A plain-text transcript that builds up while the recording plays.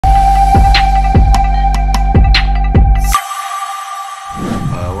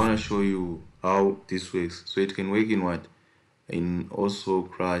show you how this works. So it can work in what? In also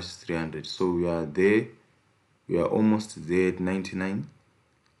crash 300. So we are there, we are almost there at 99,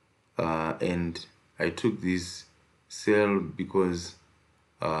 and I took this sell because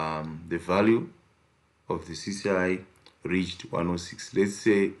the value of the CCI reached 106. Let's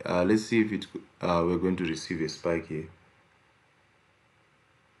see if it we're going to receive a spike here.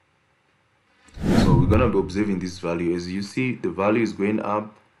 So we're gonna be observing this value. As you see, the value is going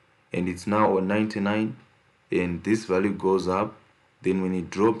up and it's now on 99, and this value goes up. Then when it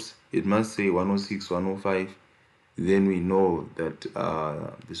drops, it must say 106, 105. Then we know that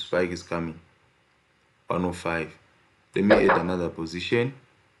the spike is coming. 105. Let me add another position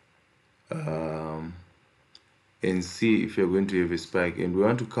and see if you're going to have a spike. And we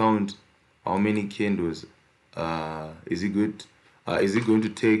want to count how many candles is it going to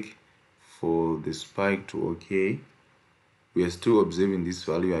take for the spike to okay. We are still observing this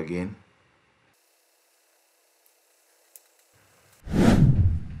value again.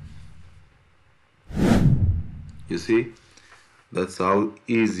 You see, that's how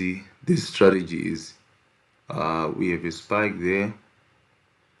easy this strategy is. We have a spike there,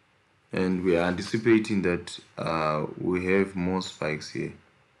 and we are anticipating that we have more spikes here.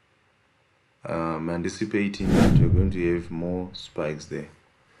 Anticipating that we're going to have more spikes there.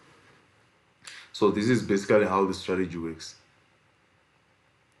 So this is basically how the strategy works.